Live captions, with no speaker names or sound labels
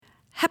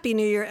Happy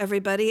New Year,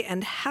 everybody,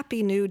 and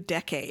happy new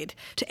decade.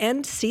 To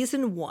end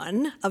season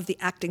 1 of the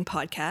Acting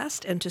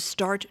Podcast and to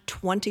start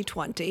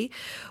 2020,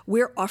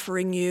 we're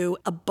offering you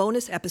a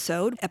bonus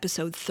episode,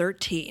 episode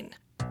 13.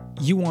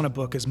 You want to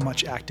book as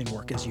much acting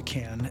work as you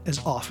can, as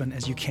often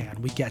as you can.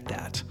 We get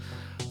that.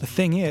 The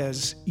thing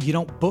is, you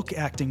don't book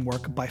acting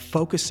work by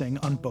focusing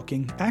on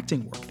booking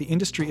acting work. The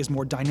industry is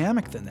more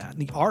dynamic than that,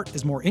 and the art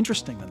is more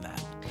interesting than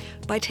that.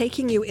 By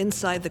taking you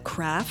inside the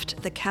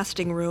craft, the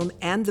casting room,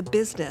 and the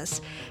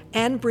business,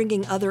 and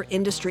bringing other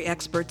industry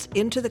experts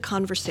into the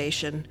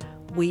conversation,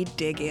 we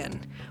dig in.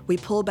 We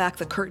pull back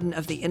the curtain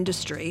of the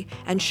industry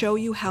and show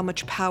you how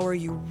much power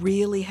you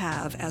really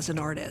have as an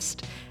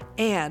artist.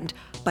 And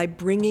by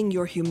bringing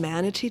your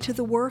humanity to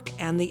the work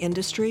and the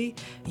industry,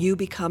 you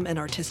become an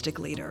artistic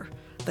leader,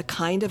 the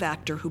kind of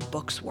actor who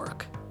books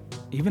work.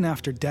 Even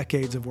after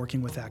decades of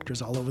working with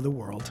actors all over the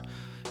world,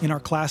 in our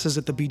classes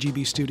at the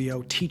BGB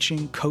studio,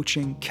 teaching,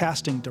 coaching,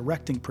 casting,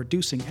 directing,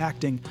 producing,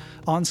 acting,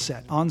 on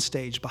set, on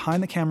stage,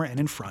 behind the camera, and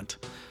in front,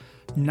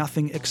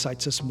 nothing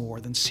excites us more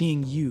than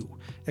seeing you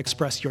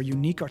express your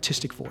unique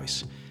artistic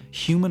voice,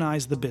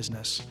 humanize the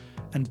business,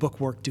 and book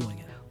work doing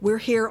it. We're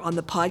here on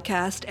the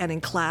podcast and in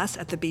class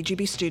at the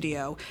BGB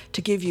studio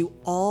to give you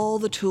all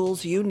the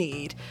tools you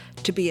need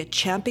to be a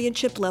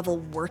championship-level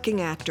working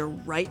actor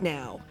right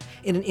now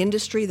in an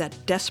industry that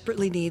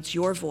desperately needs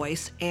your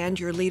voice and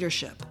your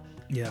leadership.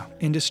 Yeah,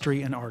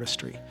 industry and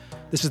artistry.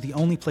 This is the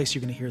only place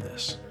you're going to hear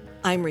this.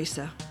 I'm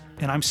Risa.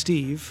 And I'm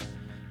Steve,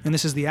 and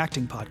this is the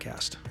Acting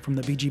Podcast from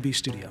the BGB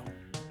studio.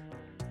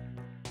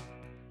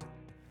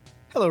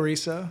 Hello,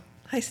 Risa.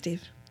 Hi,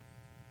 Steve.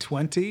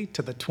 20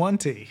 to the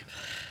 20.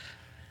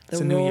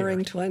 The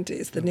roaring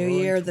 20s, the new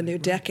year, the new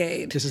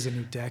decade. This is a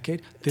new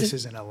decade. This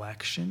is an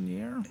election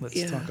year.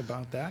 Let's talk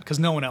about that. Because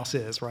no one else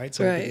is, right?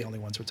 So we're the only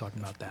ones who are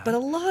talking about that. But a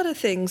lot of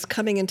things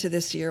coming into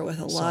this year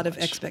with a lot of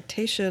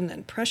expectation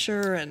and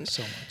pressure and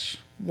so much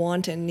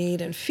want and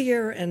need and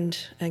fear and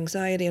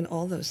anxiety and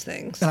all those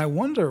things. And I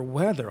wonder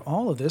whether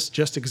all of this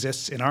just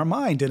exists in our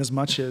mind in as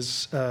much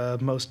as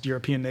most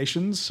European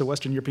nations, so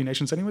Western European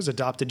nations anyways,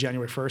 adopted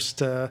January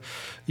 1st,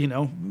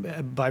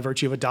 by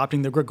virtue of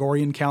adopting the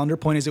Gregorian calendar.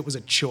 Point is, it was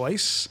a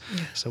choice.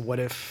 Yeah. So what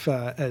if,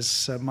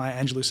 as Maya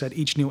Angelou said,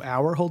 each new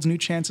hour holds new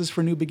chances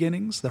for new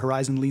beginnings? The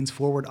horizon leans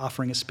forward,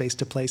 offering a space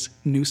to place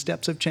new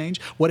steps of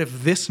change. What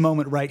if this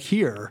moment right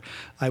here,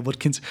 you're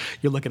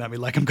looking at me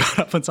like I'm going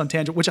up on some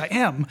tangent, which I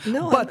am.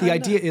 No, but the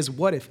idea is,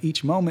 what if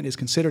each moment is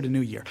considered a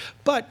new year?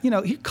 But,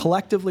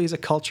 collectively as a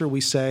culture, we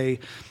say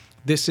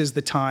this is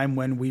the time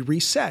when we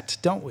reset,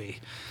 don't we?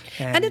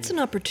 And it's an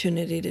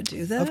opportunity to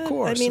do that. Of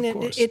course, of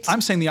course.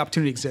 I'm saying the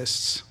opportunity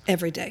exists.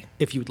 Every day.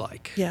 If you'd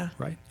like. Yeah.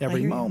 Right?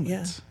 Every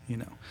moment,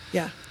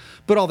 Yeah.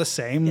 But all the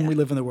same, we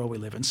live in the world we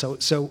live in.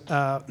 So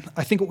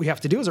I think what we have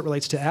to do as it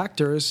relates to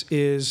actors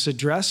is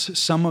address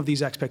some of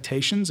these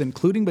expectations,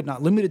 including but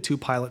not limited to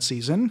pilot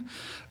season,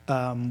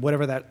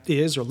 whatever that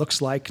is or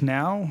looks like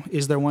now.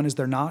 Is there one? Is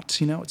there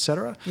not? Et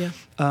cetera. Yeah.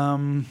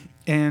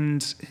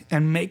 And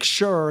make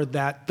sure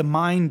that the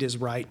mind is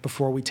right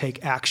before we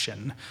take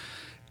action.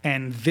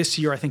 And this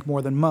year, I think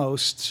more than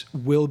most,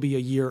 will be a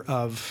year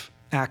of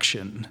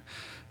action.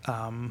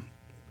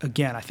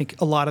 Again, I think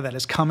a lot of that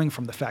is coming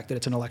from the fact that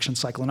it's an election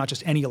cycle, and not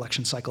just any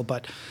election cycle,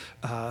 but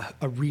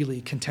a really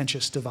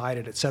contentious,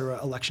 divided, et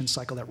cetera, election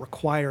cycle that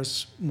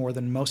requires more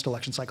than most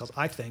election cycles,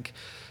 I think,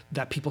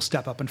 that people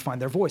step up and find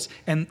their voice.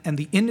 And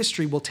the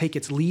industry will take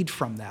its lead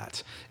from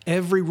that.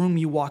 Every room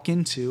you walk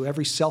into,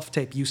 every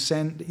self-tape you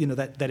send,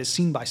 that is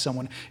seen by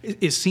someone,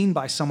 is seen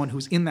by someone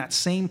who's in that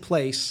same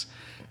place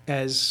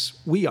as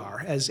we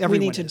are, as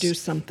everyone is. We need to do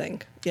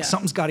something. Yeah.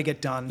 Something's got to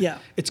get done. Yeah.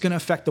 It's going to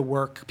affect the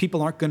work.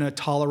 People aren't going to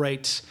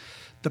tolerate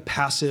the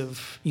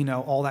passive,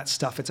 all that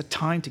stuff. It's a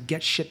time to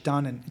get shit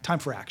done and time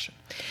for action.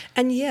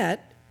 And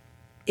yet,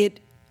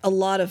 a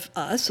lot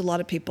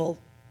of people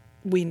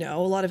we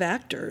know, a lot of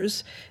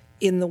actors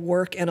in the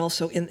work and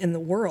also in the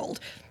world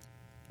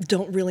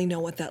don't really know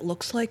what that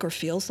looks like or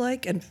feels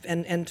like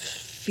and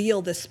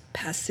feel this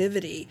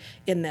passivity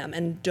in them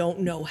and don't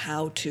know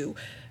how to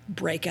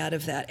break out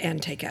of that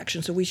and take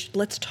action. So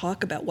let's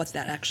talk about what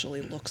that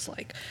actually looks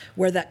like,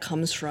 where that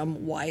comes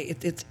from, why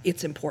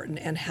it's important,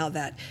 and how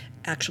that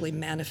actually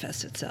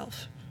manifests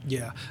itself.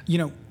 Yeah.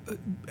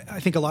 I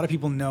think a lot of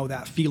people know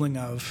that feeling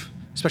of,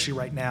 especially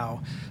right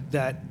now,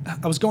 that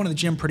I was going to the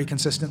gym pretty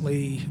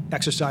consistently,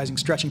 exercising,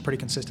 stretching pretty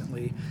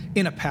consistently,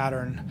 in a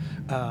pattern,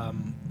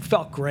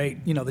 felt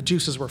great, the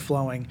juices were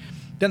flowing.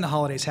 Then the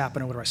holidays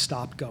happened, and I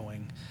stopped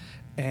going.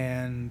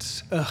 And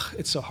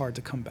it's so hard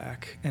to come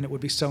back. And it would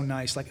be so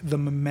nice, like the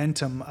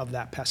momentum of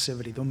that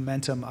passivity, the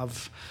momentum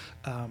of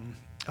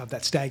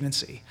that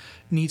stagnancy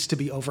needs to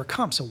be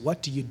overcome. So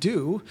what do you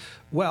do?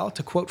 Well,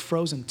 to quote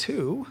Frozen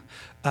 2,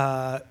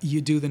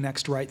 you do the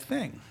next right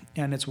thing,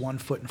 and it's one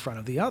foot in front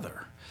of the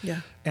other.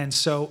 Yeah. And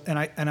so, and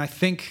I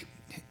think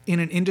in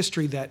an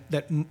industry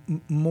that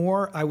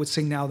more, I would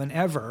say now than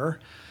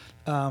ever,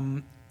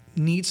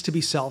 needs to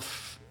be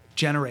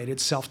self-generated,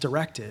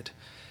 self-directed,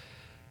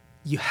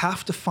 you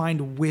have to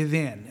find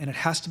within, and it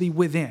has to be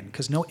within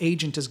because no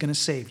agent is going to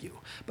save you,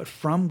 but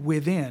from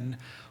within,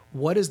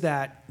 what is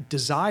that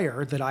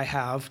desire that I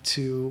have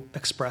to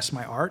express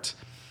my art?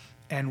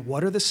 And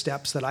what are the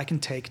steps that I can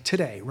take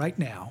today, right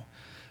now,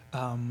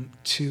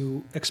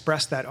 to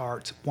express that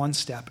art one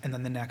step and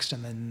then the next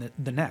and then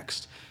the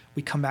next?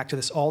 We come back to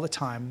this all the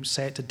time,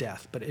 say it to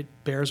death, but it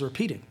bears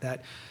repeating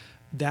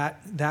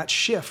that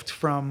shift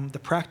from the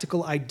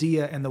practical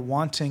idea and the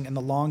wanting and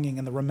the longing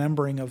and the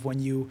remembering of when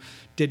you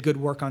did good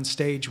work on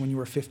stage when you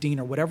were 15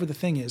 or whatever the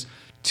thing is,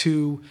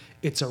 to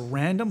it's a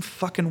random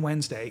fucking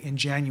Wednesday in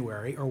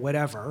January or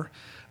whatever.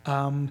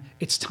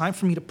 It's time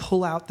for me to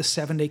pull out the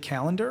 7-day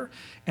calendar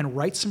and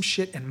write some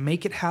shit and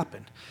make it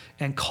happen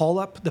and call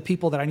up the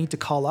people that I need to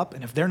call up.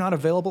 And if they're not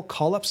available,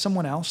 call up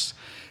someone else.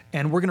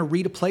 And we're going to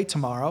read a play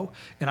tomorrow,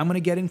 and I'm going to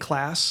get in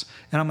class,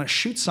 and I'm going to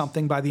shoot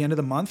something by the end of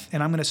the month,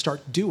 and I'm going to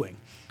start doing.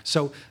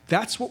 So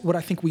that's what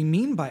I think we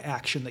mean by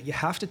action, that you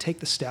have to take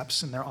the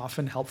steps, and they're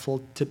often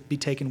helpful to be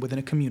taken within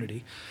a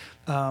community,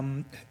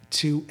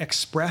 to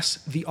express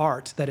the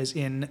art that is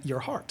in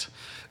your heart.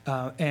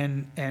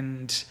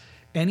 And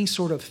any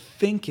sort of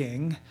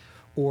thinking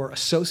or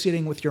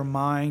associating with your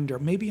mind, or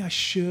maybe I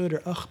should,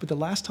 or but the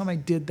last time I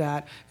did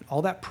that, and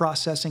all that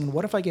processing, and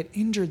what if I get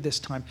injured this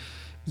time?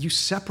 You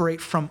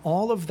separate from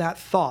all of that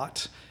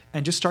thought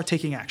and just start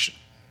taking action.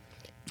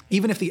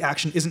 Even if the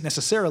action isn't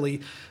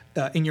necessarily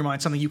in your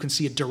mind something you can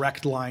see a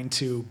direct line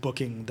to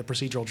booking the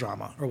procedural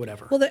drama or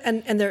whatever. Well,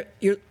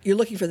 you're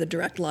looking for the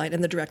direct line,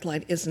 and the direct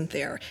line isn't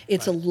there.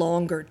 It's a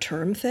longer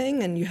term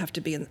thing, and you have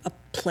to be in a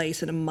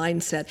place and a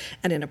mindset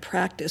and in a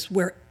practice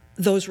where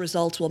those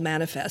results will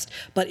manifest,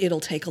 but it'll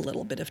take a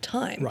little bit of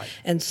time. Right.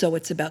 And so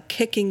it's about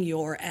kicking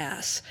your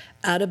ass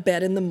out of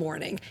bed in the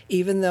morning,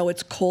 even though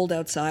it's cold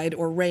outside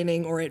or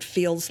raining or it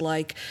feels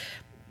like,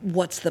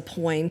 what's the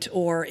point,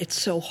 or it's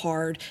so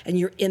hard, and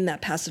you're in that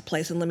passive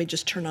place, and let me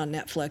just turn on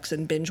Netflix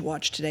and binge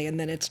watch today, and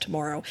then it's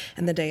tomorrow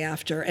and the day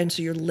after. And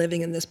so you're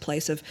living in this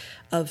place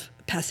of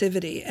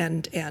passivity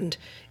and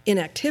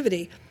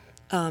inactivity.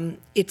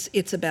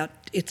 It's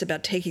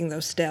about taking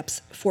those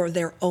steps for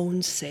their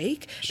own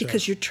sake,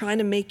 because you're trying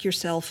to make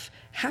yourself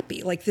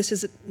happy. Like, this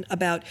is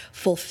about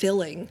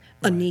fulfilling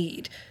a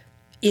need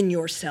in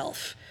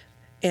yourself.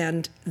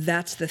 And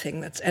that's the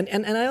thing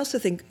and I also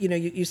think,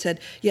 you said,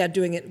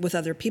 doing it with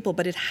other people,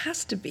 but it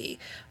has to be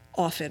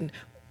often,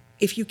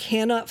 if you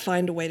cannot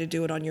find a way to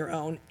do it on your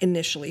own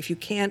initially, if you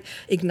can't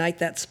ignite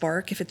that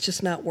spark, if it's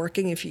just not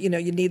working, if you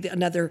need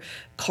another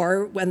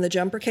car and the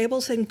jumper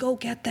cables, then go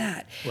get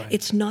that. Right.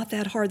 It's not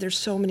that hard. There's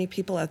so many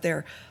people out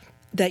there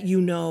that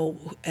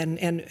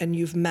and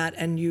you've met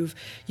and you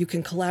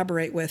can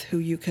collaborate with, who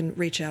you can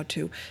reach out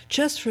to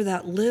just for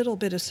that little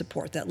bit of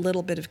support, that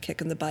little bit of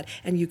kick in the butt,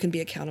 and you can be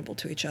accountable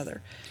to each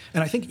other.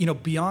 And I think,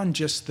 beyond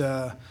just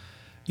the,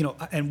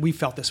 and we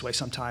felt this way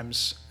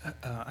sometimes,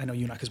 I know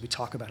you and I, because we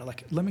talk about it,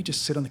 like, let me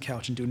just sit on the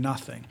couch and do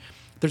nothing.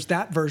 There's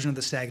that version of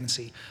the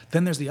stagnancy.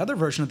 Then there's the other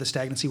version of the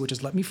stagnancy, which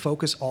is let me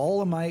focus all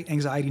of my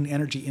anxiety and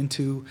energy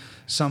into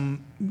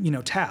some,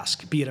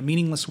 task, be it a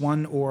meaningless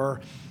one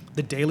or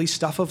the daily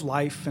stuff of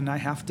life, and I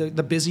have to,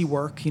 the busy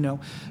work,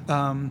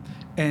 and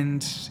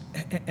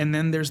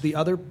then there's the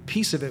other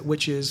piece of it,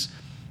 which is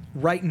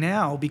right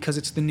now, because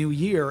it's the new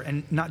year,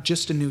 and not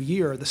just a new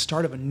year, the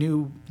start of a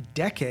new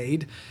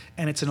decade,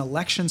 and it's an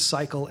election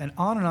cycle, and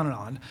on and on and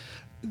on.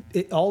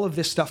 All of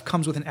this stuff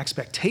comes with an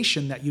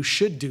expectation that you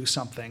should do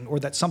something, or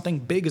that something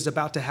big is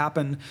about to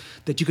happen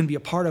that you can be a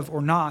part of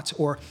or not,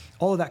 or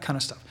all of that kind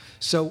of stuff.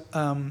 So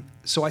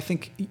I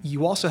think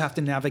you also have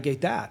to navigate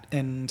that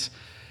and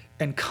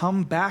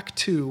come back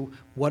to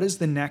what is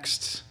the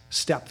next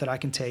step that I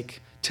can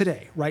take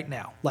today, right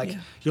now. Like,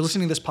 you're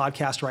listening to this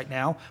podcast right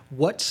now.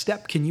 What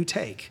step can you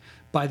take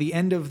by the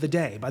end of the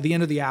day, by the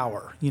end of the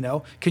hour?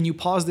 Can you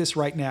pause this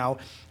right now,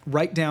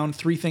 write down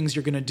 3 things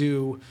you're going to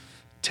do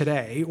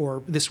today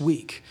or this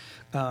week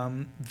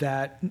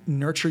that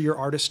nurture your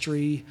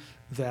artistry,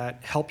 that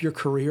help your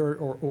career,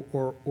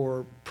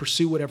 or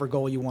pursue whatever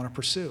goal you want to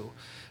pursue.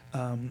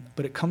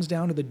 But it comes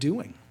down to the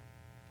doing,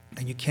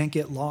 and you can't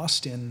get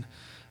lost in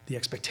the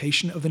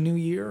expectation of a new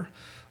year,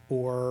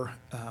 or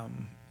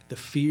the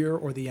fear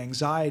or the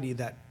anxiety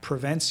that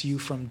prevents you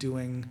from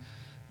doing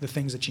the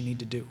things that you need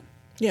to do.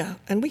 Yeah,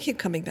 and we keep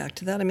coming back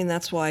to that. I mean,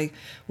 that's why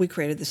we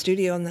created the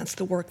studio, and that's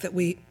the work that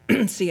we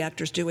see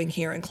actors doing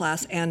here in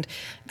class and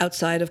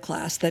outside of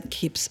class that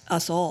keeps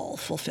us all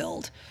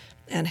fulfilled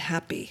and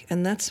happy.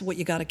 And that's what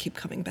you got to keep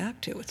coming back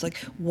to. It's like,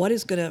 what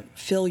is going to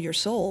fill your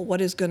soul? What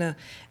is going to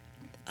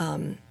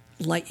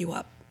light you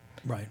up?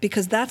 Right.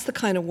 Because that's the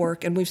kind of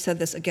work, and we've said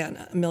this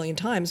again a million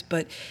times,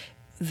 but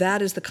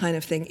that is the kind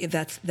of thing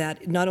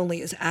that not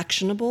only is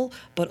actionable,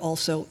 but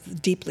also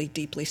deeply,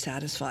 deeply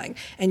satisfying.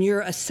 And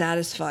you're a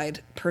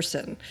satisfied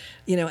person,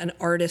 an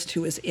artist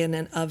who is in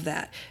and of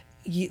that.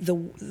 The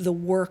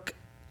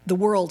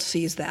world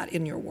sees that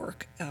in your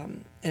work,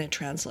 and it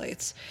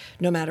translates,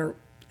 no matter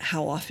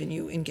how often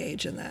you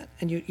engage in that,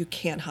 and you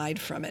can't hide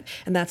from it.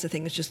 And that's the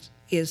thing.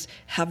 is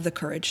have the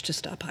courage to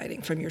stop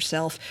hiding from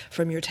yourself,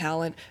 from your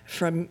talent,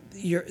 from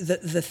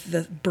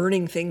the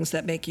burning things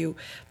that make you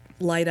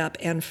light up,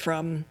 and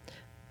from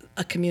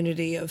a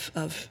community of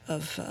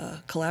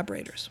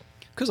collaborators.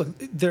 Because look,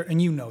 there,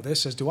 and you know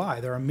this, as do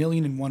I, there are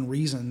 1,000,001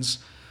 reasons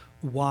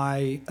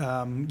why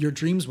your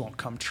dreams won't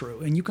come true.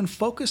 And you can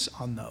focus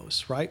on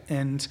those, right?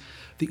 And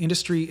the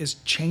industry is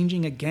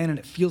changing again, and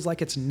it feels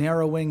like it's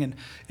narrowing, and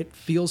it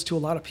feels to a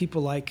lot of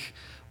people like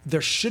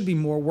there should be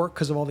more work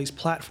because of all these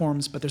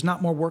platforms, but there's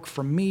not more work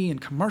for me, and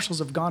commercials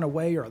have gone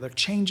away, or they're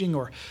changing,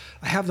 or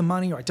I have the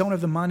money, or I don't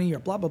have the money, or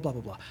blah, blah, blah,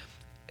 blah, blah.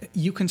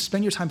 You can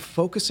spend your time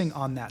focusing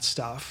on that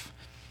stuff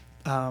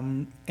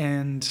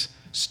and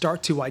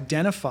start to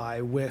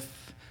identify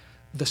with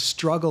the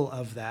struggle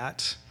of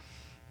that.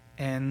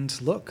 And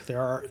look,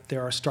 there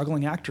are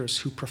struggling actors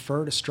who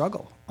prefer to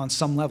struggle on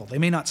some level. They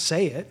may not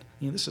say it,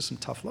 this is some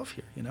tough love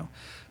here,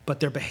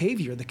 but their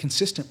behavior, the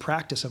consistent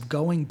practice of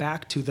going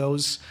back to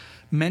those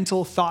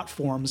mental thought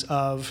forms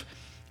of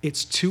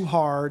it's too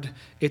hard,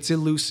 it's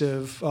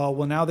elusive, oh,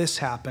 well, now this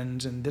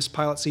happened, and this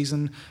pilot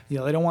season, they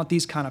don't want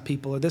these kind of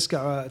people, or this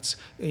guy, it's,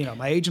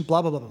 my agent,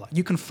 blah, blah, blah, blah.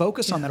 You can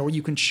focus on that, or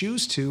you can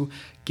choose to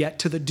get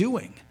to the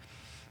doing.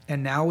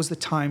 And now is the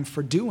time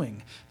for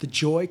doing. The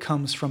joy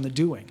comes from the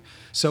doing.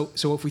 So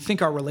if we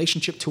think our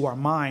relationship to our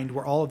mind,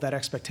 where all of that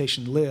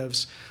expectation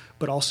lives,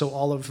 but also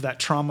all of that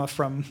trauma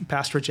from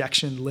past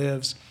rejection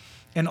lives,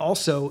 and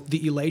also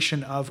the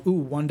elation of, ooh,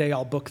 one day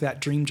I'll book that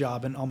dream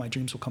job and all my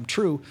dreams will come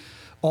true,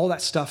 all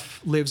that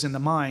stuff lives in the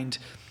mind.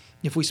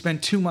 If we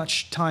spend too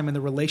much time in the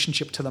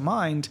relationship to the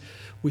mind,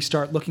 we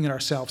start looking at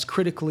ourselves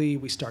critically,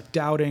 we start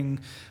doubting,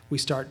 we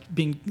start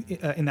being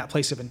in that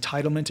place of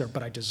entitlement, or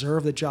but I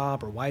deserve the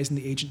job, or why isn't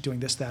the agent doing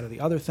this, that, or the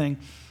other thing?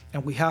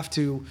 And we have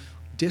to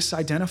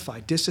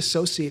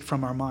disassociate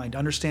from our mind,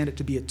 understand it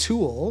to be a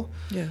tool,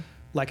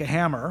 like a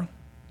hammer,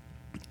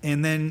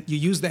 and then you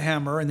use the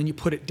hammer and then you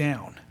put it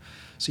down.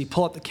 So you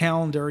pull up the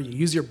calendar, you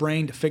use your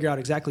brain to figure out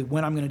exactly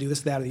when I'm going to do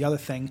this, that, or the other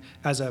thing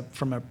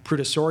from a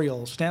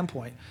professorial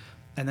standpoint.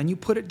 And then you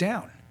put it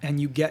down and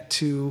you get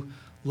to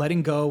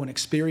letting go and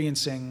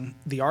experiencing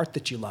the art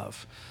that you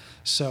love.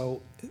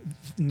 So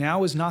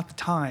now is not the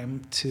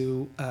time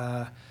to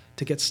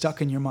get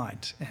stuck in your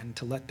mind and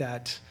to let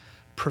that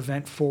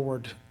prevent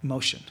forward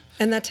motion.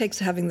 And that takes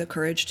having the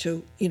courage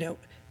to,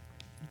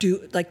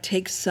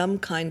 take some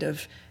kind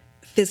of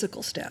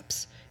physical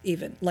steps.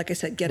 Even, like I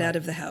said, get out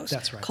of the house.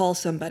 That's right. Call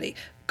somebody,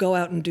 go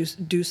out and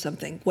do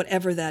something,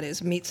 whatever that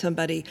is. Meet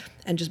somebody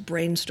and just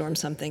brainstorm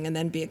something, and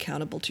then be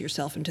accountable to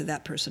yourself and to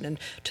that person and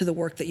to the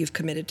work that you've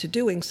committed to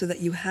doing, so that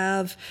you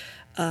have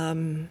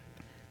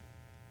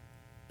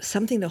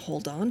something to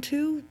hold on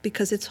to,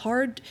 because it's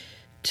hard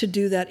to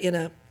do that in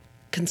a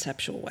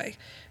conceptual way.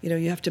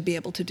 You have to be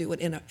able to do it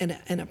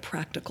in a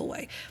practical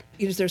way.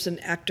 There's an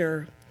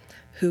actor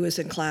who is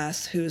in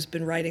class, who's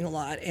been writing a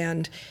lot,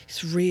 and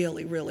he's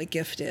really, really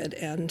gifted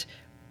and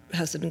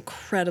has an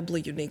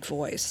incredibly unique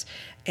voice.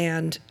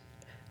 And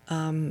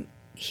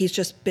he's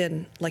just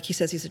been, like he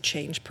says, he's a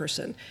changed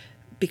person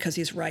because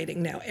he's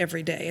writing now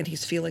every day, and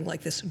he's feeling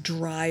like this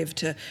drive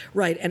to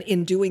write. And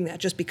in doing that,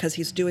 just because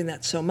he's doing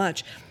that so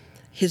much,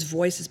 his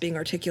voice is being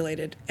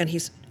articulated, and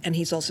he's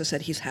also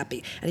said he's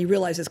happy. And he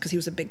realizes, because he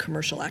was a big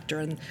commercial actor,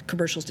 and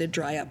commercials did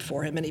dry up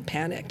for him, and he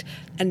panicked.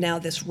 And now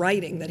this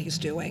writing that he's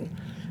doing,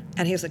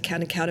 and he has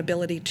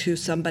accountability to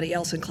somebody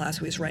else in class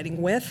who he's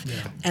writing with,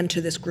 and to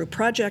this group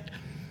project,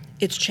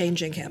 it's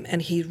changing him. And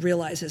he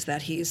realizes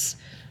that he's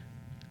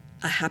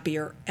a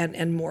happier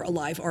and more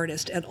alive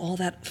artist, and all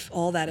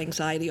that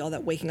anxiety, all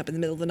that waking up in the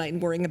middle of the night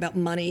and worrying about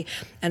money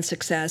and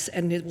success,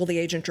 and will the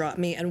agent drop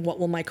me, and what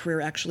will my career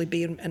actually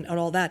be, and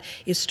all that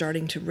is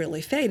starting to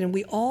really fade. And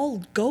we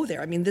all go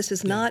there. I mean, this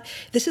is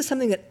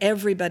something that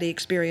everybody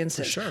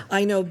experiences. For sure.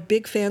 I know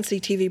big fancy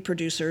TV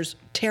producers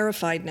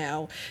terrified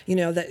now,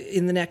 that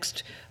in the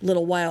next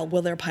little while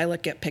will their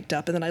pilot get picked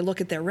up. And then I look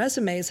at their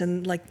resumes,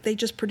 and they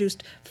just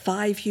produced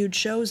 5 huge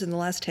shows in the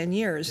last 10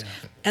 years,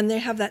 and they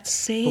have that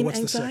same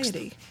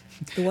anxiety.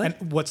 The what?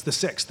 And what's the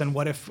 6th? And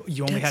what if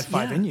you only had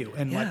 5 in you?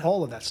 And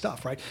all of that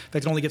stuff, right?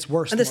 That only gets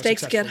worse. And the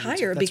stakes get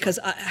higher, because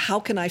right. How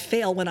can I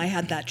fail when I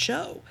had that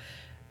show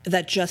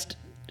that just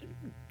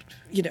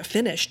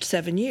finished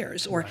 7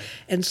 years, or right.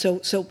 And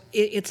so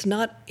it's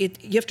not.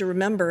 You have to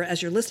remember,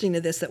 as you're listening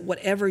to this, that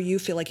whatever you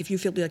feel like, if you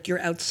feel like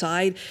you're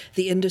outside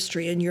the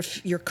industry and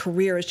your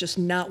career is just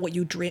not what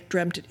you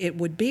dreamt it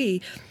would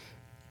be.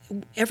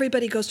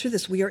 Everybody goes through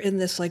this. We are in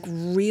this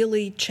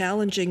really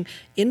challenging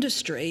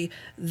industry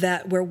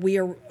where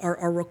we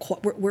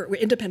we're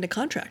independent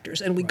contractors,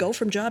 and we go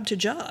from job to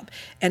job,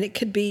 and it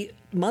could be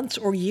months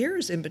or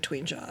years in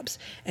between jobs,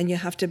 and you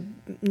have to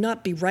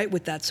not be right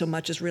with that so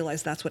much as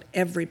realize that's what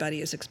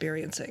everybody is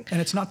experiencing.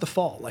 And it's not the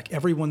fall.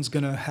 Everyone's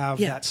going to have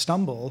that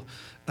stumble.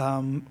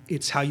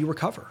 It's how you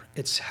recover.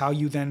 It's how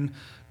you then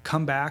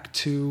come back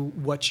to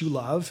what you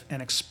love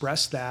and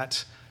express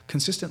that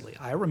consistently.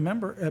 I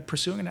remember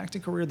pursuing an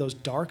acting career, those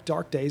dark,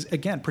 dark days,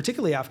 again,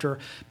 particularly after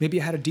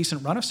maybe I had a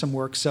decent run of some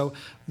work, so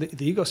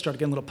the ego started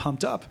getting a little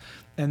pumped up.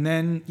 And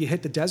then you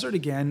hit the desert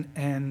again,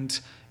 and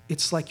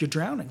it's like you're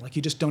drowning, like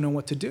you just don't know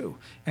what to do.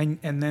 And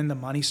then the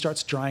money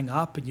starts drying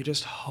up and you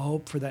just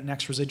hope for that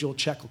next residual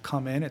check will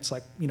come in. It's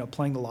like,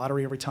 playing the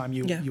lottery every time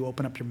you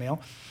open up your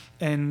mail.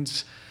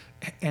 And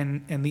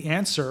the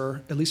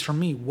answer, at least for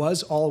me,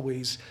 was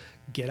always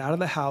get out of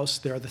the house.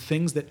 There are the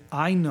things that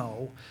I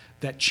know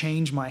that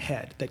change my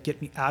head, that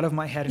get me out of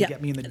my head and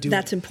get me in the doing.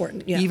 That's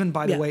important. Yeah. Even,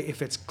 by the way,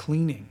 if it's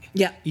cleaning.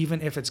 Yeah.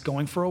 Even if it's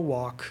going for a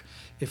walk,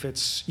 if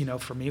it's,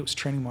 for me, it was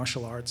training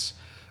martial arts,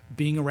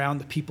 being around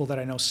the people that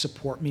I know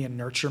support me and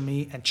nurture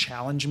me and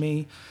challenge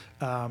me.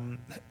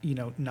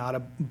 Not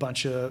a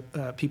bunch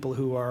of people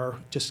who are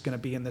just going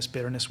to be in this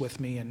bitterness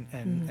with me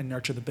and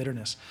nurture the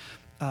bitterness.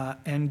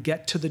 And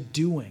get to the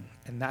doing.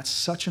 And that's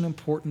such an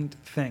important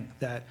thing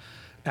that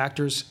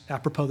actors,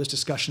 apropos this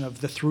discussion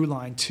of the through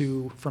line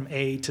from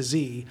A to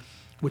Z,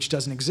 which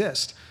doesn't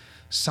exist,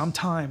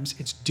 sometimes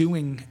it's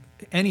doing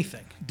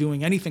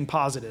anything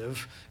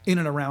positive in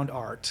and around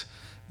art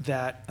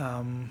that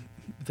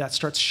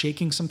starts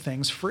shaking some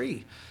things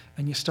free.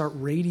 And you start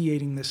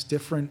radiating this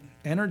different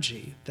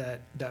energy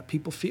that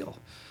people feel.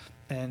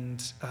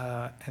 And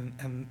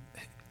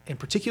in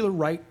particular,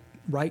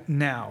 right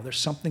now, there's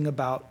something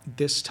about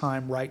this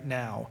time right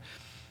now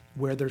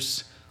where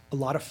there's a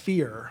lot of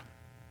fear,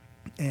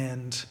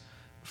 and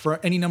for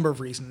any number of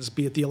reasons,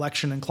 be it the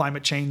election and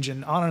climate change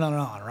and on and on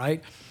and on,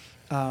 right?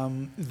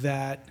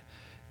 That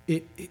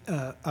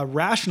a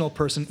rational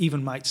person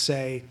even might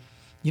say,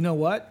 you know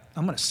what?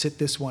 I'm going to sit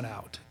this one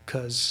out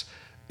because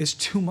it's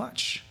too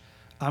much.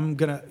 I'm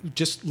going to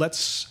just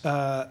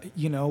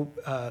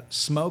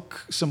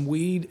smoke some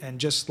weed and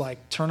just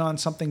like turn on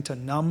something to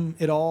numb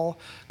it all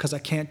because I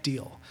can't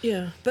deal.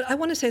 Yeah, but I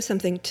want to say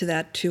something to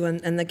that too.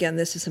 And again,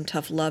 this is some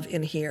tough love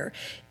in here.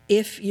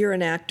 If you're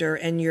an actor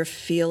and you're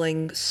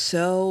feeling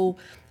so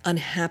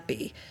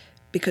unhappy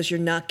because you're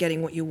not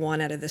getting what you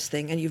want out of this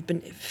thing and you've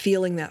been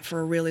feeling that for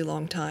a really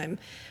long time,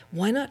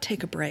 why not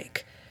take a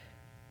break?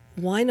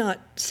 Why not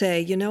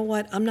say, you know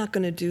what, I'm not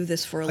going to do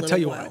this for a little while?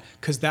 I'll tell you why,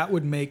 because that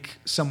would make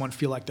someone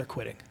feel like they're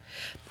quitting.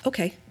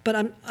 Okay, but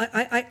I get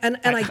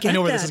that. I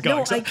know where this is going.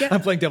 No, So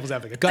I'm playing devil's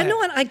advocate. Go ahead. I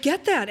know, and I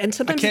get that. And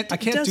sometimes I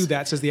can't do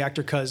that, says the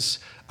actor, because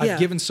I've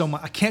given so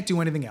much. I can't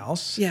do anything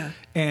else. Yeah.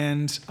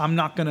 And I'm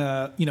not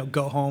gonna,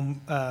 go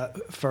home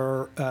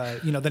for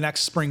the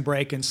next spring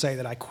break and say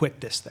that I quit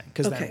this thing.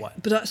 Because then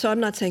what? But so I'm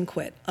not saying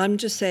quit. I'm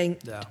just saying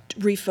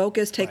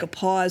refocus, take a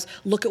pause,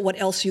 look at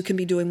what else you can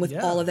be doing with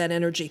all of that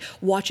energy.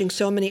 Watching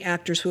so many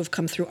actors who have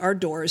come through our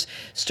doors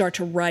start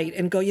to write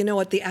and go, you know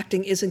what? The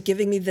acting isn't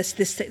giving me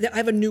this. I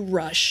have a new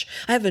rush.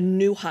 I have a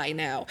new high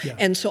now,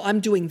 and so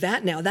I'm doing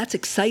that now. That's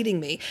exciting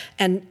me,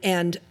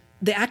 and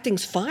the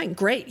acting's fine,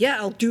 great, yeah,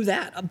 I'll do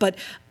that. But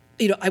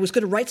I was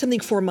going to write something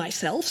for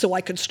myself so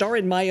I could star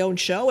in my own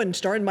show and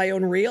star in my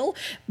own reel.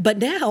 But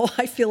now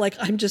I feel like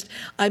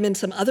I'm in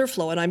some other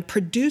flow, and I'm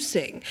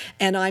producing,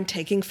 and I'm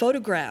taking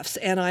photographs,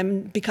 and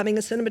I'm becoming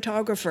a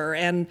cinematographer,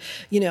 and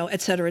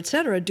et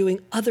cetera, doing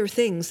other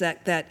things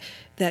that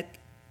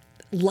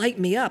light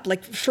me up.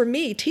 Like for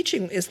me,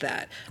 teaching is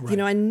that. Right.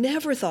 I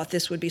never thought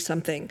this would be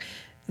something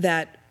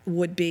that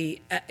would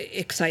be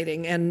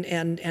exciting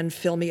and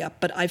fill me up.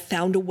 But I've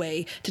found a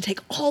way to take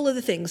all of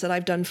the things that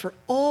I've done for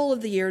all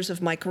of the years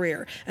of my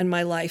career and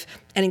my life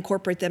and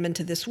incorporate them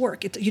into this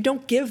work. You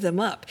don't give them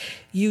up.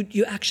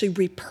 You actually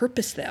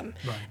repurpose them.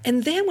 Right.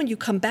 And then when you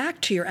come back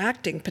to your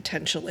acting,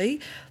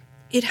 potentially,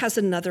 it has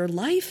another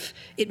life.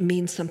 It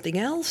means something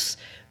else.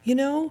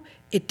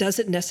 It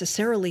doesn't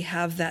necessarily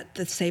have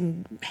the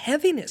same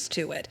heaviness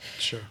to it.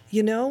 Sure.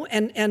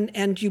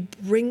 And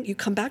you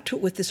come back to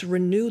it with this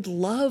renewed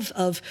love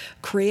of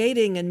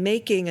creating and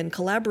making and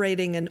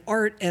collaborating and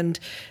art, and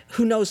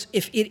who knows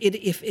if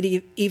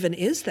it even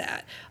is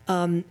that.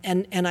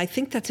 And I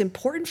think that's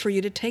important for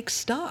you to take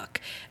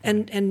stock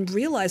and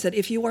realize that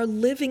if you are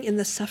living in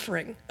the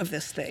suffering of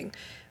this thing,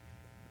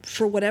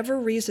 for whatever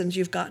reasons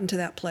you've gotten to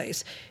that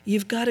place,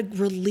 you've got to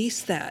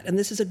release that. And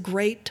this is a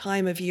great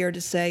time of year to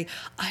say,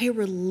 I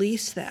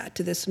release that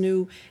to this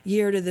new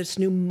year, to this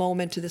new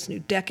moment, to this new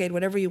decade,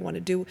 whatever you want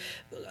to do,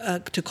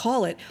 to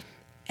call it.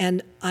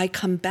 And I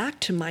come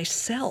back to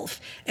myself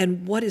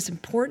and what is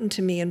important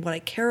to me and what I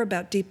care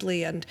about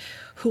deeply and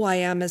who I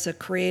am as a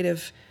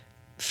creative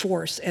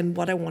force and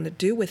what I want to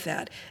do with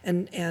that.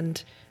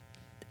 And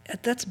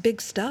that's big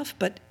stuff,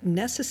 but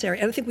necessary.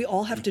 And I think we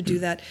all have to do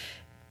that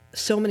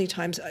so many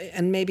times,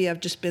 and maybe I've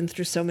just been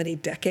through so many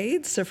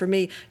decades. So for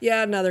me,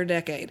 another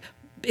decade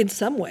in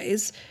some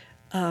ways.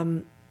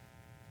 But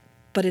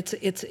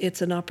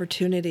it's an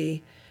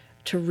opportunity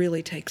to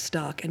really take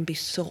stock and be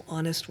so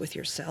honest with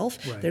yourself.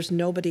 Right. There's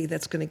nobody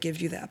that's going to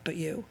give you that but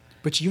you.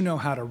 But you know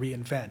how to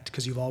reinvent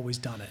because you've always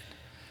done it.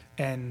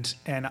 And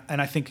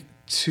I think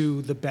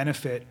to the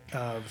benefit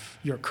of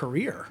your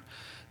career,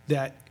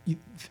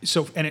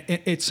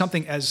 it's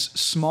something as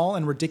small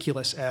and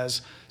ridiculous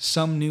as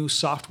some new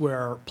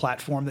software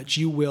platform that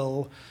you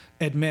will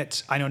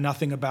admit, I know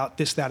nothing about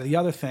this, that, or the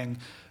other thing,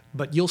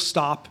 but you'll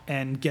stop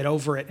and get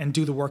over it and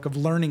do the work of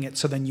learning it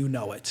so then you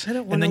know it. I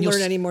don't want to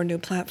learn any more new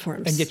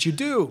platforms. And yet you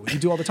do. You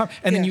do all the time.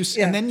 And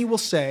then you will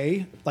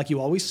say, like you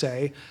always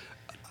say,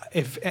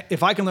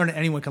 if I can learn it,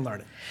 anyone can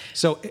learn it.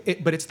 So,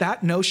 but it's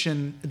that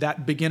notion,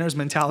 that beginner's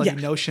mentality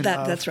notion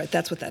of that's right.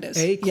 That's what that is.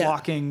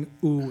 Clocking,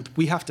 ooh,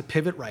 we have to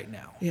pivot right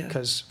now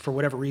because for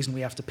whatever reason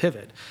we have to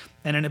pivot.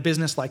 And in a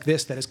business like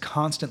this that is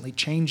constantly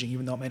changing,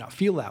 even though it may not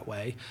feel that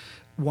way,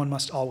 one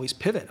must always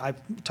pivot. I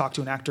talked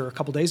to an actor a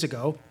couple days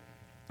ago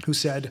who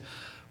said,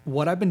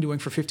 what I've been doing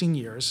for 15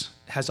 years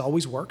has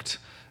always worked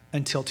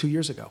until 2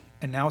 years ago,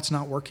 and now it's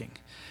not working.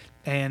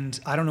 And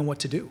I don't know what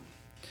to do.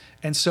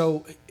 And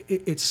so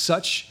it's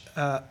such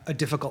a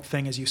difficult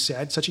thing, as you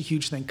said, such a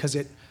huge thing, because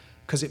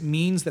it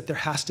means that there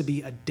has to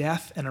be a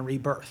death and a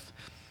rebirth.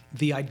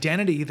 The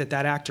identity that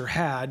actor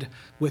had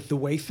with the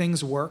way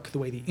things work, the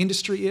way the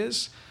industry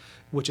is,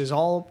 which is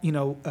all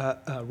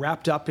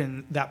wrapped up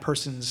in that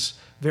person's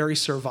very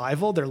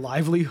survival, their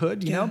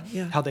livelihood,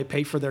 how they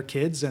pay for their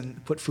kids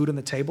and put food on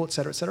the table, et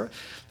cetera,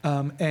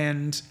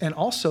 and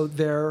also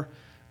their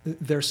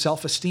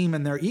self-esteem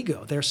and their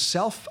ego, their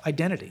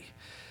self-identity.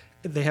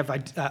 They have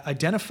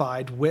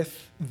identified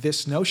with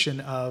this notion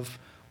of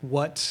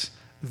what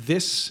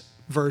this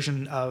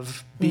version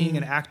of being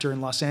an actor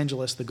in Los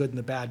Angeles, the good and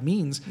the bad,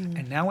 means,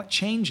 and now it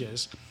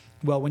changes.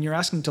 Well, when you're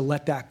asking them to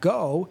let that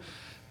go,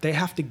 they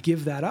have to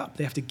give that up.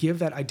 They have to give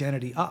that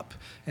identity up.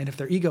 And if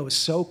their ego is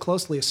so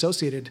closely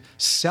associated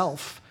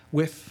self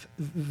with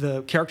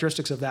the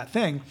characteristics of that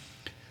thing,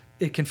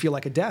 it can feel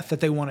like a death that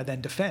they want to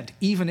then defend,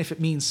 even if it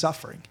means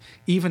suffering,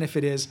 even if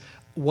it is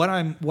what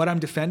I'm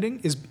defending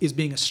is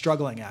being a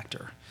struggling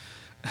actor,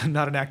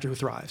 not an actor who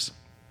thrives.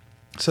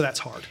 So that's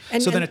hard.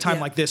 And then at a time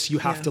like this, you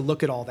have to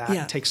look at all that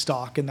and take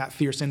stock in that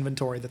fierce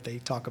inventory that they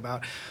talk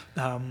about,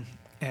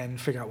 and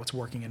figure out what's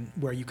working and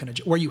where you can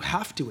where you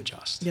have to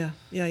adjust.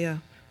 Yeah.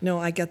 No,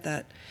 I get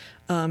that.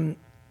 And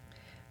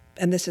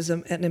this is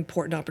an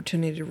important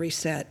opportunity to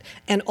reset.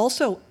 And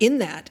also in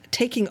that,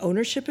 taking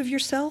ownership of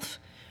yourself.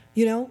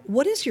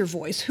 What is your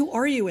voice? Who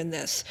are you in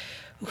this?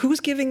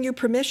 Who's giving you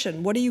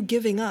permission? What are you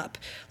giving up?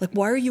 Like,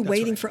 why are you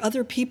waiting for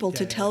other people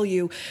to tell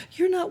you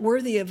you're not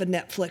worthy of a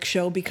Netflix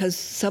show because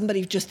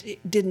somebody just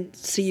didn't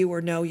see you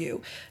or know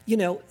you?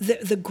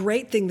 The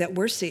great thing that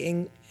we're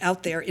seeing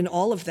out there in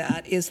all of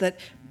that is that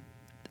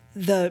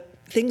the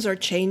things are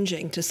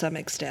changing to some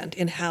extent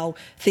in how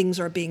things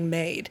are being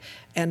made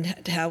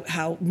and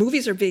how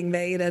movies are being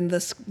made, and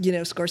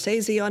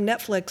Scorsese on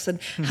Netflix,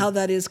 and how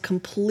that is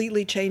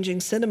completely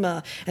changing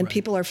cinema, and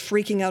people are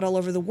freaking out all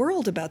over the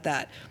world about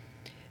that.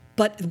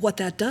 But what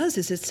that does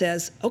is it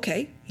says,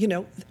 okay,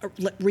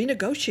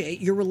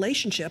 renegotiate your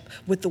relationship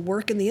with the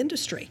work in the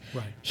industry.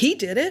 Right. He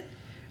did it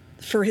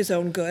for his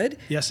own good.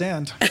 Yes,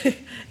 and.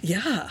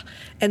 Yeah.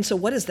 And so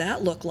what does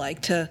that look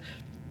like to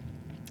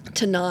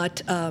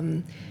not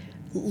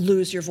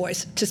lose your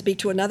voice? To speak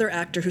to another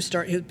actor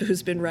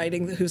who's been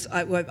writing,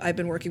 I've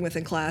been working with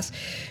in class,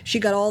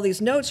 she got all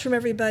these notes from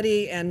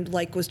everybody and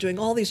was doing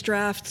all these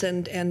drafts,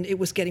 and it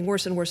was getting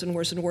worse and worse and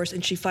worse and worse.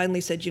 And she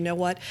finally said, you know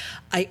what,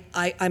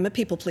 I'm a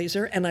people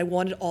pleaser, and I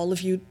wanted all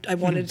of you, I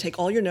wanted to take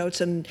all your notes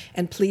and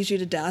please you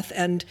to death,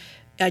 and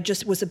I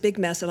just was a big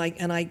mess,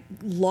 and I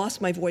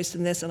lost my voice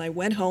in this, and I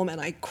went home and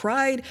I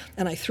cried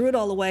and I threw it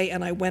all away,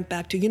 and I went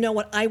back to,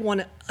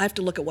 I have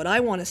to look at what I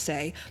want to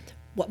say,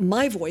 what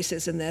my voice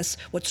is in this,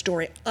 what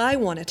story I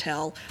want to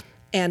tell,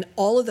 and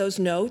all of those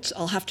notes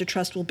I'll have to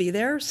trust will be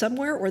there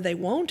somewhere, or they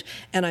won't,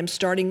 and I'm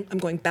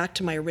going back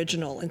to my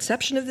original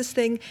inception of this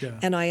thing,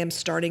 and I am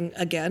starting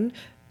again,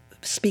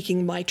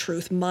 speaking my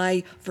truth,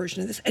 my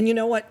version of this. And you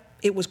know what?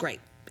 It was great.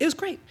 It was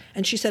great.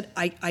 And she said,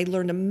 I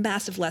learned a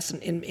massive lesson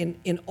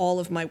in all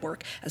of my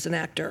work as an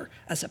actor,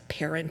 as a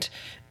parent,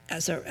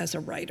 as a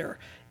writer,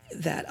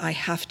 that I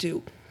have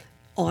to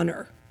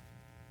honor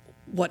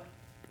what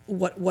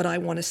I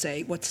want to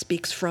say, what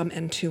speaks from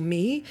and to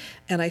me.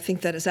 And I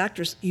think that as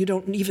actors, you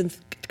don't even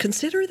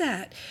consider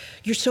that.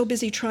 You're so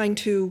busy trying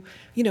to,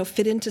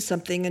 fit into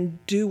something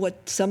and do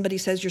what somebody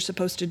says you're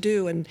supposed to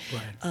do. And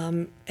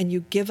and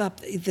you give up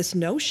this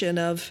notion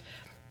of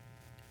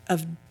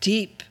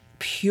deep,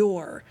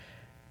 pure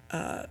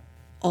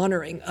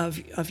honoring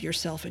of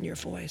yourself and your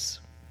voice.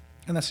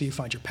 And that's how you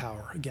find your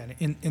power, again,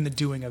 in the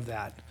doing of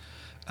that.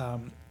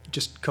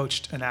 Just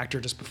coached an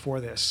actor just before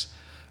this,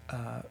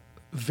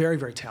 very,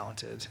 very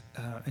talented,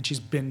 and she's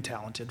been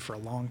talented for a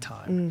long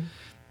time.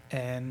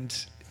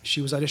 And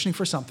she was auditioning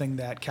for something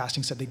that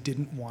casting said they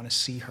didn't want to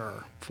see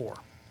her for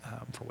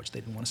which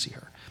they didn't want to see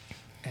her.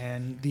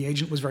 And the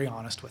agent was very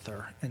honest with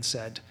her and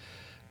said,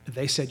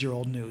 they said you're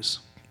old news.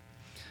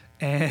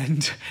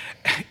 And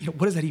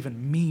what does that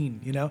even mean,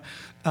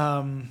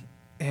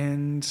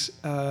 And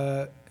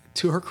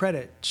to her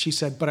credit, she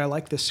said, but I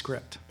like this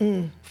script,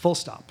 full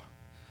stop.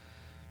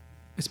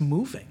 It's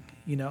moving.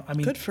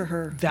 Good for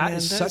her.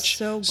 That's such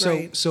so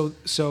great.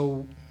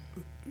 So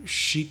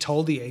she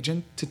told the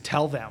agent to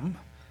tell them,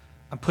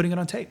 I'm putting it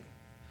on tape.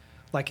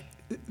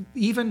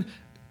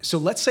 So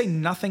let's say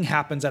nothing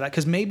happens at it,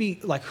 because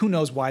maybe who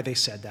knows why they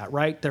said that,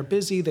 right? They're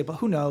busy.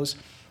 Who knows?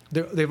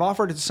 They've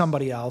offered it to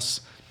somebody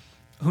else.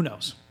 Who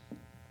knows?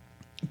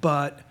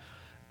 But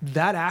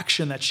that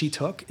action that she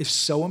took is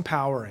so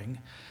empowering,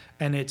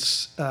 And it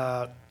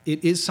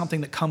is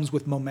something that comes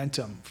with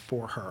momentum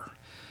for her.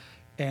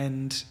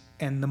 And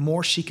the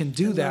more she can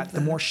do that,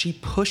 the more she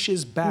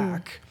pushes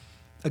back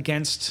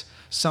against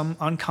some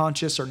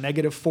unconscious or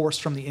negative force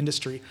from the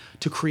industry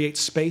to create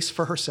space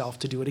for herself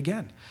to do it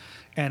again.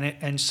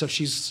 And so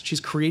she's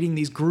creating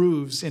these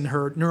grooves in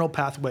her neural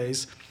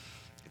pathways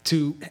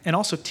and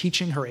also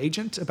teaching her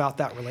agent about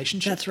that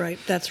relationship. That's right.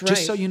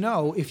 Just so you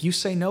know, if you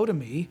say no to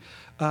me,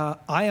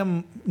 I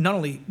am not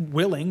only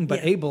willing, but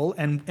able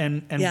and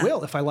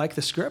will, if I like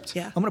the script,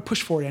 I'm going to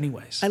push for it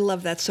anyways. I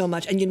love that so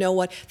much. And you know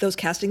what? Those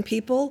casting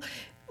people,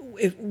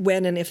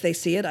 when and if they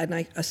see it, and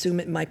I assume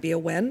it might be a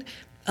when,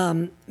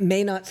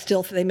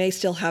 they may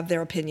still have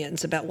their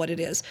opinions about what it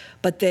is,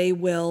 but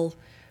they'll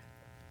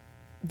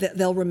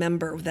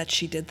remember that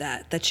she did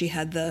that she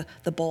had the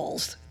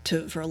balls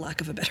to, for a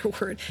lack of a better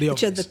word, she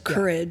had the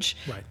courage,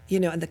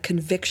 and the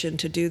conviction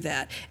to do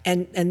that.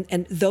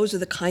 And those are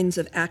the kinds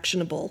of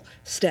actionable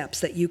steps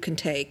that you can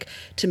take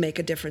to make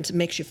a difference. It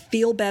makes you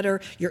feel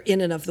better. You're in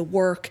and of the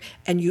work,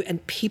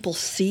 and people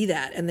see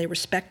that and they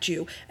respect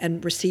you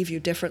and receive you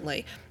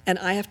differently. And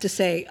I have to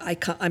say,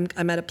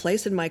 I'm at a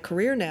place in my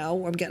career now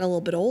where I'm getting a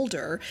little bit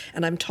older,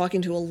 and I'm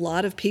talking to a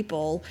lot of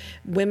people,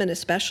 women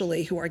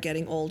especially, who are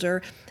getting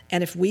older.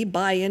 And if we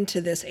buy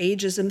into this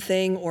ageism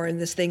thing, or in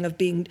this thing of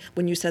being,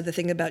 when you said the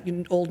thing about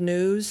old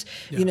news,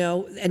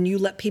 and you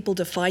let people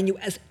define you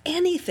as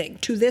anything,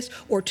 to this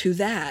or to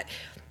that,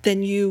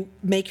 then you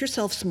make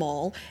yourself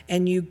small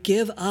and you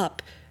give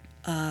up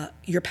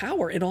your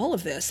power in all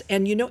of this.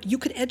 And you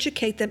could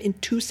educate them in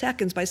 2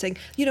 seconds by saying,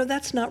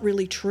 that's not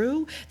really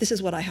true. This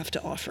is what I have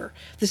to offer.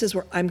 This is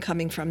where I'm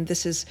coming from.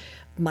 This is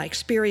my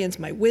experience,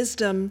 my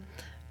wisdom.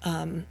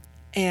 But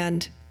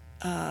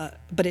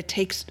it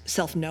takes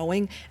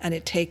self-knowing and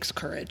it takes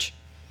courage.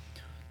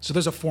 So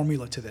there's a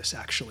formula to this,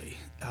 actually.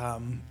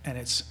 And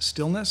it's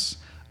stillness,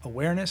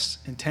 awareness,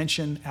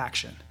 intention,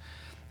 action.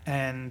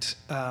 And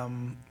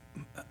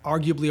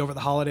arguably over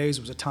the holidays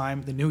was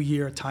the new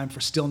year, a time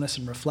for stillness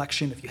and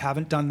reflection. If you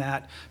haven't done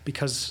that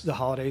because the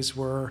holidays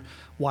were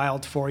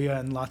wild for you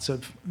and lots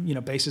of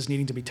bases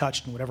needing to be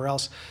touched and whatever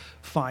else,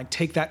 fine.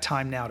 Take that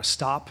time now to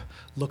stop,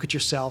 look at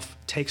yourself,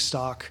 take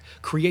stock,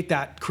 create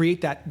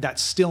that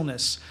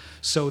stillness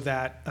so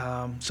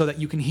that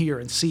you can hear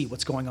and see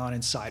what's going on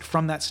inside.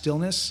 From that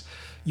stillness,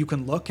 you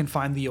can look and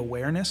find the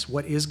awareness.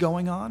 What is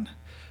going on?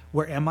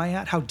 Where am I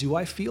at? How do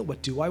I feel?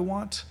 What do I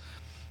want?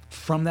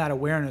 From that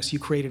awareness, you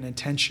create an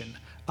intention.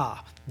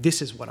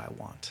 This is what I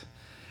want.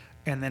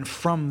 And then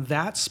from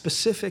that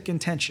specific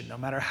intention, no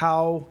matter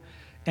how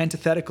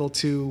antithetical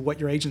to what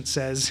your agent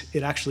says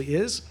it actually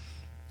is,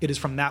 it is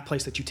from that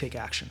place that you take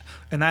action.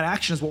 And that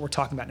action is what we're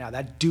talking about now,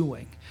 that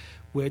doing,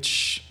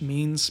 which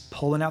means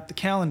pulling out the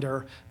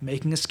calendar,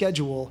 making a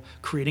schedule,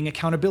 creating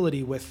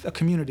accountability with a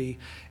community,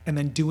 and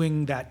then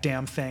doing that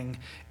damn thing.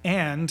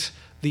 And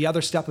the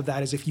other step of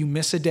that is if you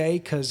miss a day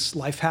because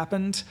life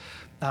happened,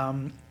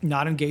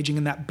 not engaging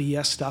in that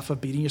BS stuff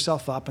of beating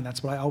yourself up, and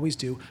that's what I always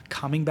do,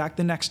 coming back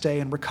the next day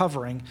and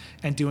recovering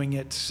and doing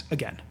it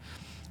again.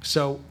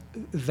 So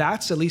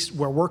that's at least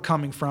where we're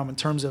coming from in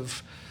terms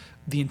of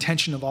the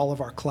intention of all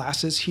of our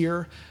classes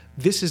here.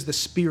 This is the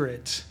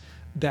spirit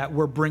that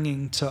we're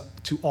bringing to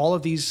all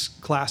of these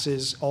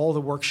classes, all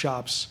the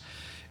workshops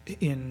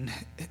in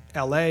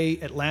LA,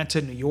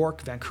 Atlanta, New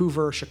York,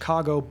 Vancouver,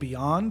 Chicago,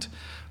 beyond,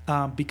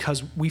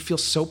 because we feel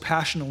so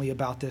passionately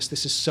about this.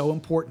 This is so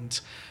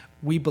important.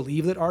 We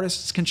believe that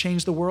artists can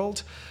change the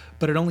world,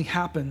 but it only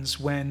happens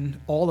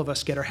when all of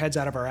us get our heads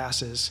out of our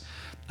asses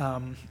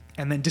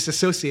and then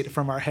disassociate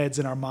from our heads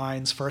and our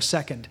minds for a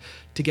second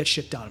to get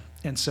shit done.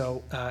 And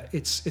so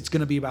it's going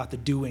to be about the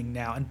doing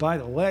now. And by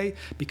the way,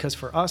 because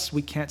for us,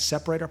 we can't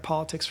separate our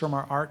politics from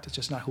our art. It's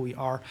just not who we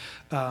are.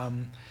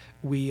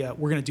 We're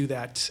going to do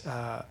that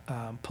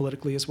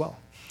politically as well,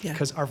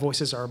 because our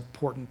voices are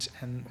important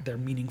and they're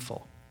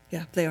meaningful.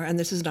 Yeah, they are. And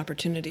this is an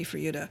opportunity for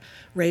you to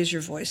raise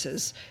your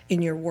voices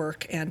in your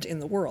work and in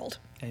the world.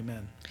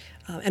 Amen.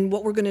 And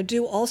what we're going to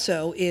do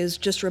also is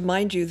just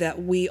remind you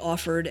that we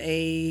offered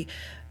a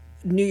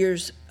New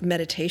Year's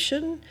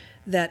meditation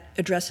that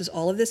addresses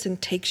all of this and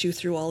takes you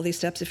through all of these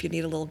steps if you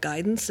need a little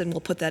guidance. And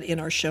we'll put that in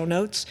our show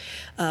notes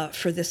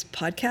for this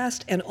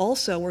podcast. And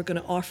also, we're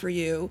going to offer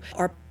you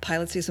our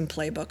Pilot Season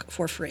Playbook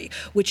for free,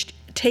 which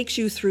takes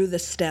you through the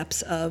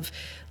steps of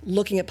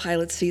looking at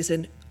pilot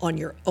season on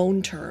your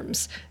own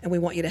terms. And we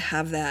want you to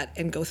have that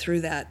and go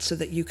through that so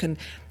that you can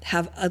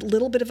have a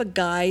little bit of a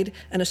guide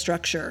and a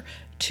structure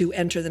to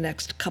enter the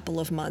next couple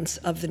of months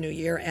of the new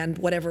year. And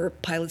whatever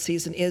pilot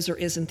season is or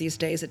isn't these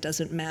days, it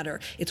doesn't matter.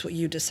 It's what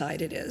you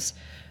decide it is.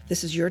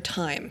 This is your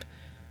time.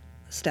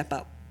 Step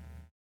up.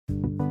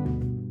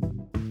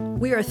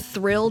 We are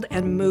thrilled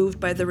and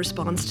moved by the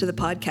response to the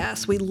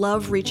podcast. We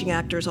love reaching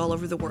actors all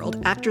over the world,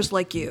 actors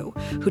like you,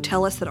 who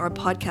tell us that our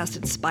podcast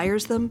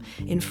inspires them,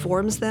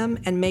 informs them,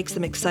 and makes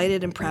them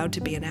excited and proud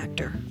to be an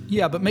actor.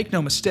 Yeah, but make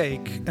no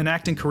mistake, an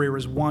acting career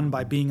is won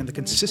by being in the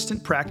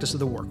consistent practice of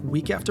the work,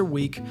 week after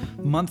week,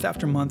 month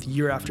after month,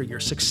 year after year.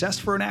 Success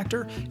for an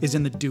actor is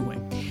in the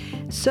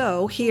doing.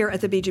 So, here at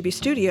the BGB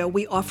Studio,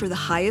 we offer the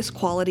highest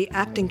quality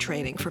acting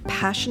training for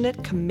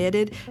passionate,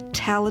 committed,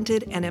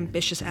 talented, and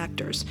ambitious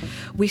actors.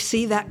 We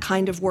see that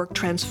kind of work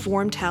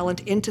transform talent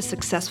into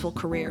successful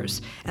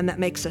careers, and that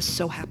makes us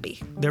so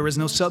happy. There is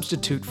no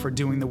substitute for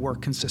doing the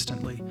work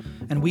consistently,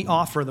 and we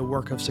offer the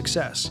work of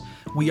success.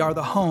 We are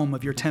the home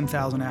of your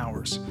 10,000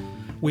 hours.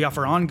 We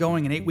offer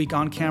ongoing and 8-week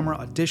on-camera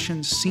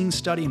auditions, scene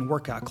study, and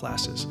workout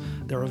classes.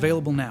 They're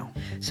available now.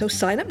 So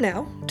sign up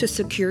now to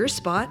secure your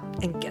spot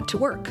and get to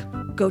work.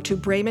 Go to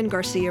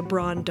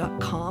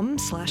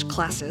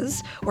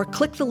BraemonGarciaBraun.com/classes or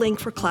click the link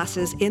for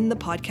classes in the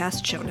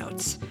podcast show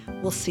notes.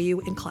 We'll see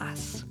you in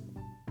class.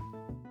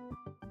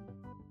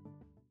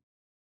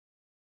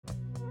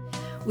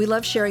 We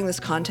love sharing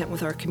this content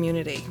with our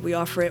community. We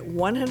offer it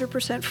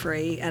 100%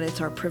 free, and it's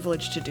our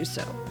privilege to do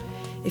so.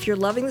 If you're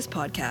loving this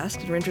podcast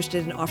and are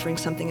interested in offering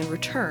something in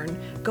return,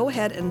 go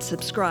ahead and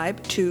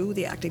subscribe to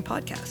the Acting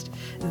Podcast.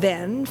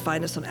 Then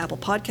find us on Apple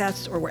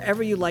Podcasts or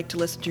wherever you like to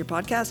listen to your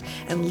podcast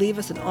and leave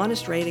us an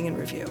honest rating and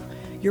review.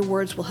 Your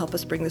words will help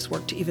us bring this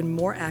work to even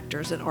more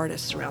actors and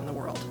artists around the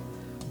world.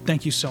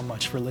 Thank you so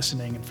much for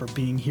listening and for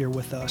being here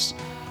with us.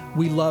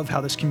 We love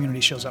how this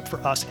community shows up for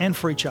us and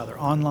for each other,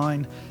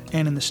 online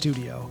and in the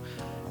studio.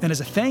 And as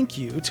a thank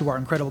you to our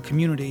incredible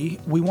community,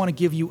 we want to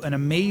give you an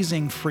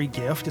amazing free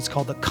gift. It's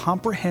called the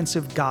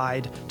Comprehensive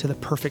Guide to the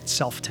Perfect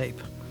Self-Tape.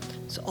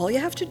 So all you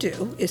have to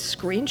do is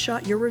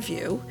screenshot your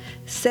review,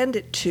 send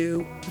it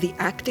to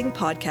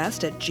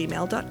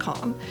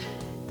theactingpodcast@gmail.com,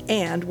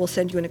 and we'll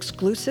send you an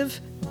exclusive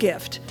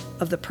gift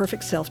of the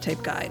Perfect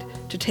Self-Tape Guide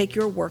to take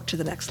your work to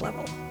the next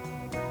level.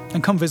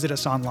 And come visit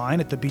us online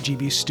at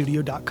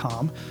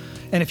thebgbstudio.com.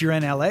 And if you're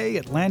in LA,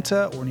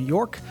 Atlanta, or New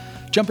York,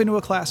 jump into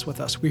a class with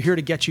us. We're here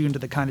to get you into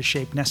the kind of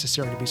shape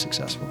necessary to be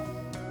successful.